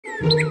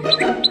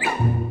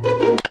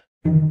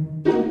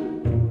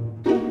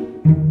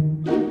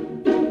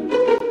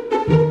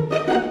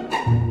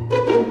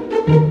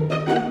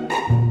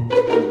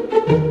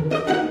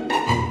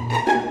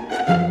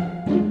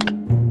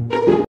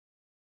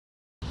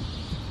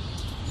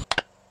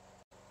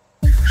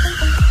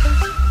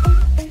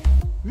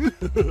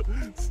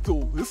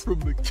Stole this from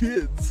the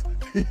kids.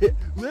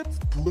 Let's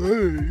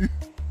play.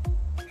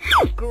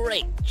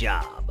 Great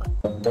job.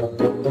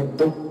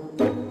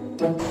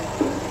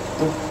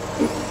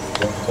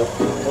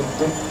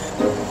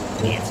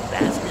 It's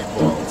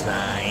basketball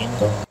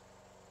time.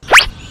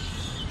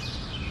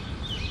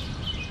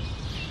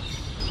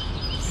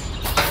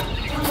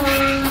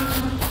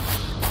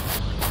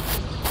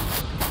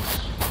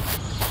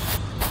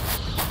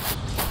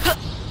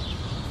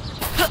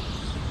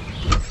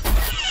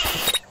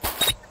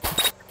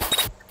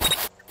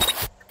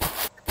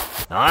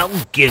 I'll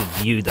give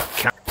you the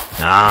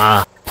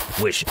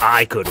wish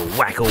I could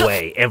whack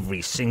away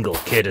every single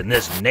kid in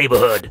this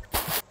neighborhood.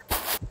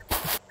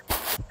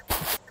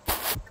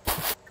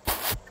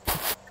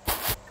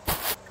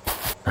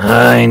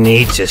 I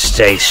need to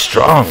stay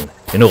strong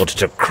in order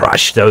to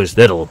crush those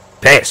little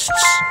pests.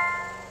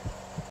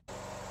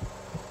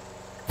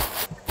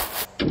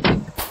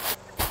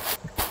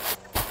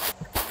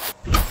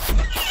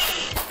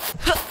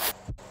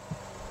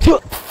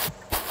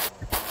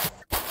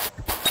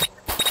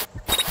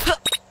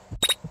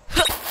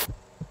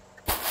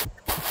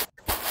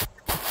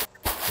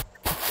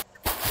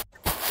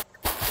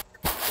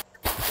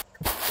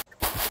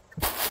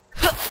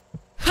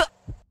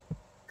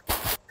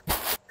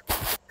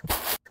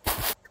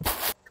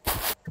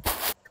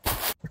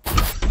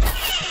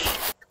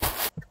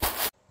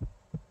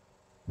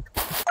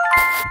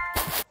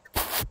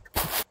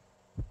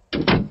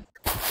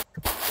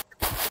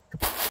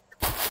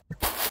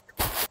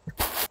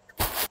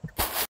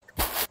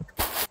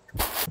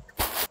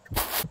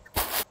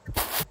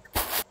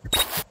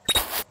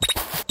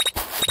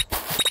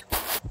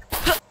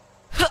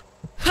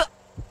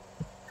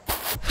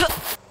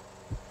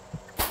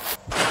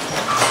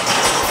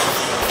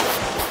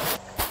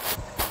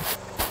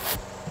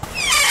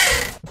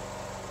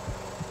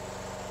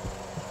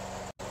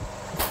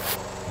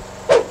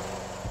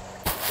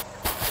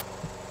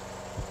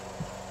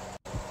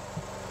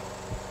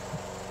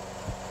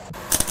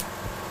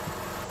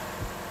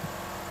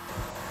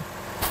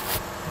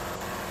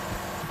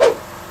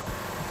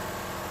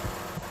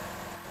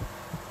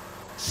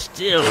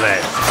 Still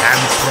as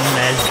handsome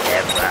as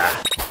ever.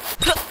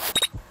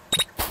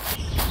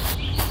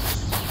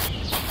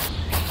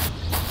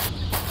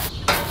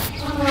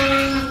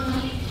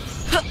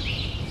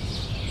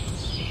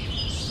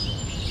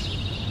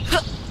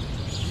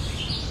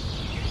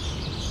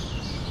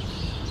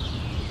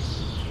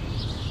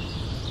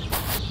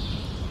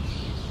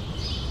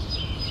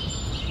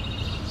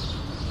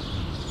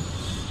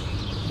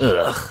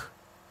 Ugh.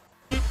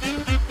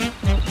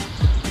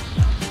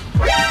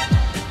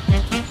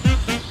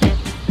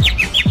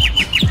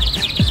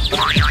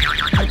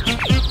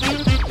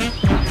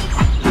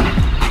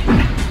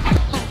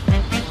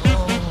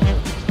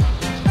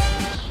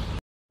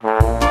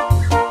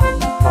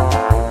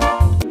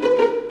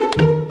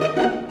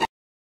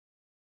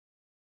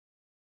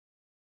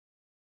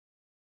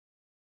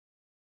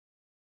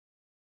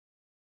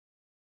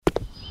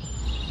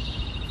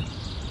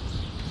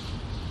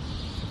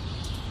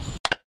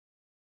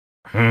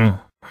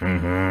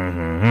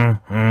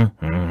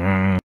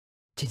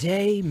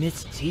 Today,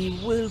 Miss T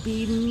will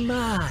be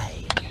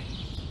mine.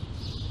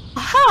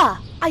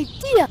 Aha!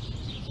 Idea!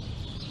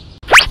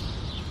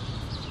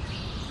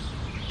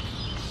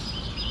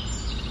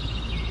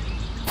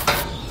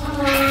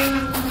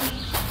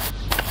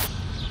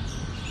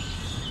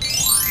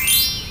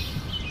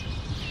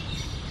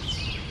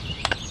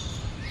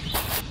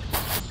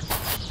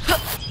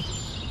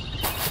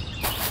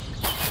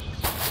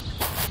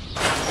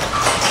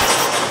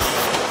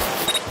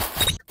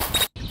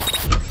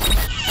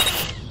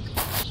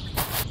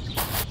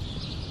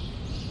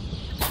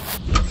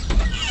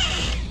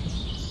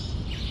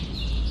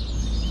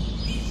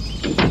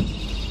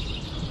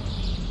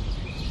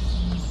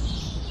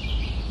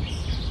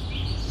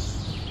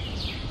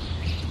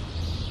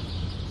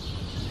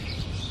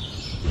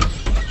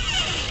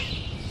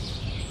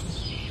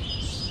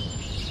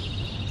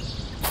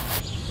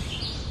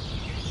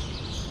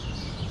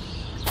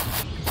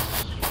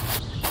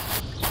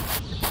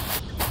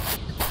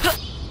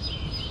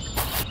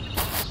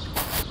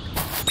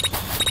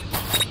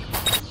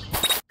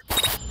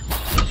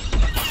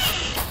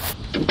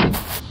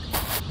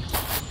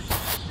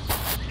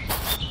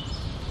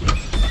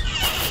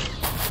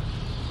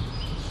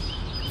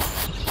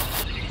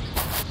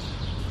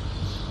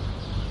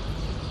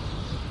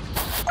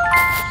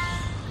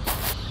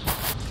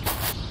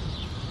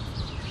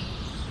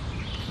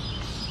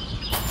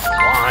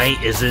 Why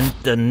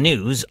isn't the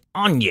news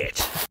on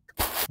yet?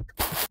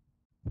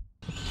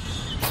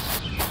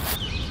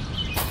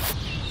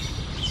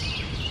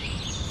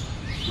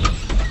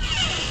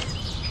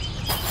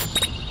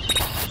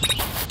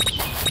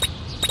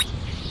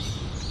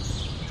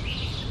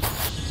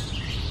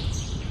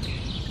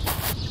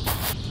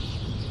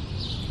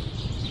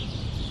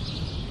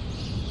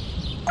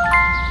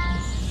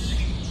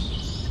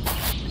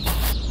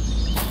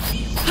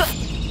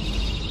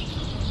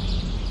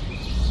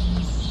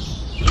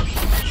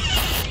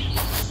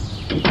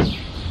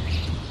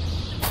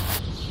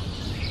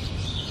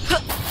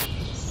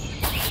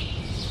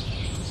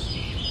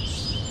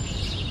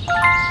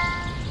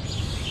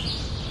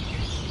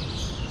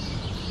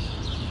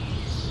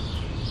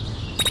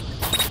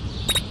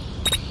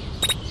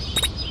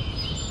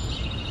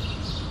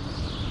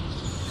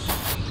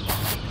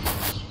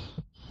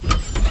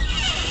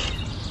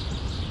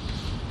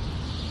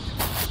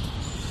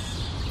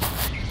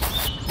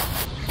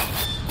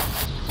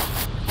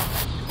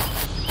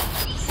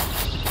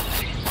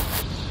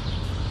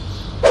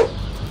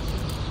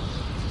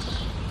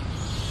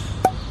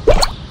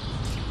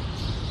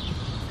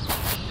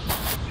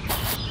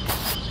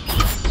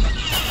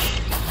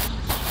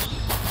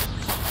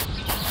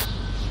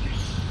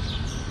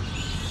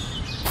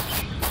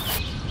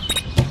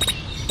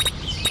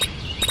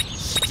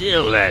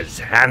 Still as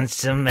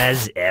handsome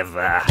as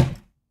ever.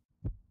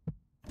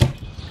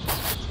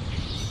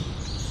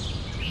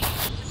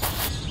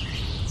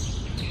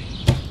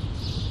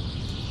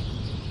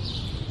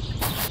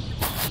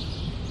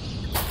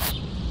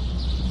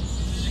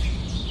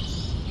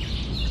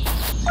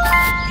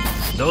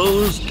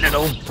 Those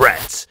little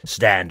brats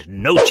stand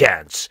no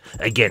chance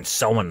against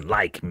someone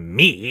like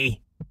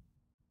me.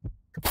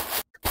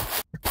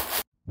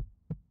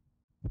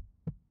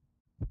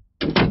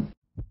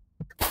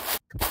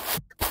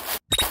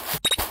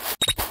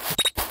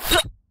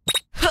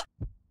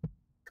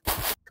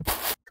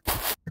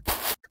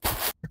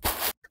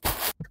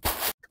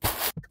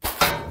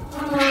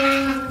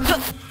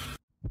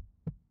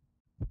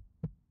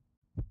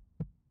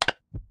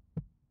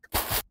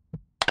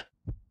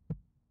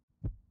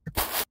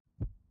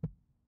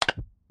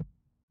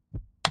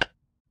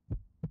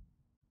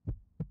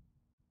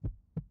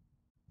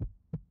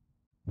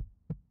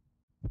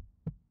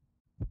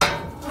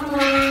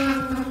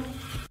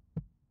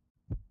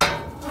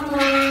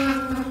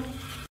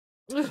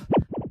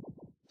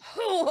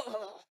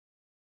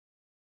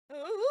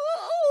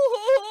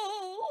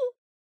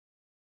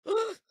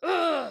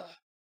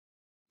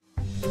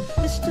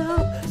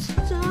 Stop!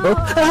 Stop!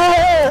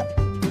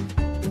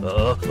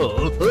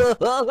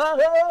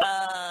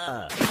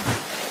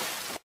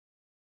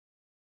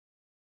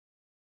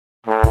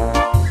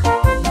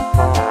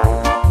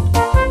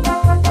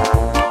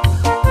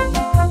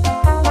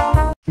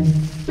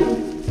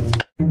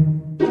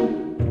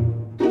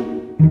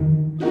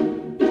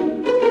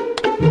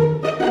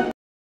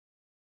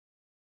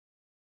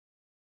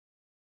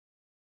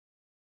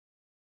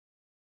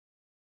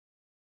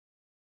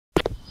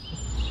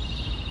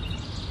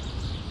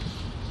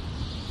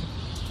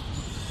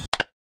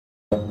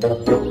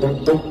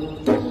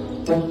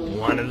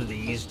 One of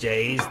these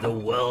days, the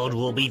world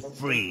will be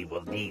free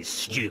of these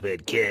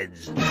stupid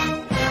kids.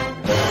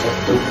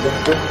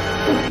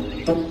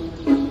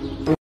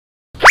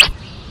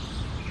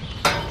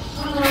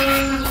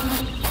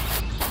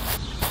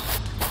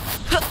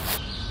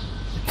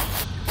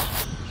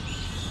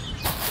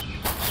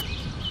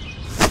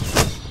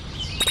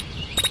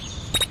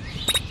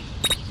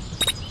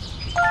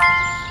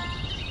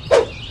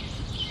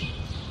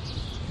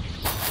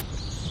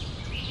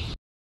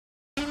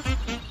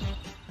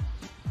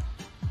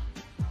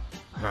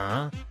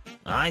 Huh?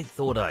 I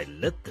thought I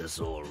lit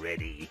this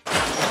already.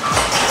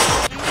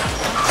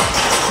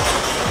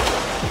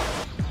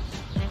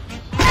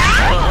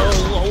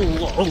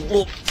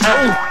 Oh,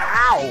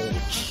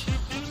 ouch!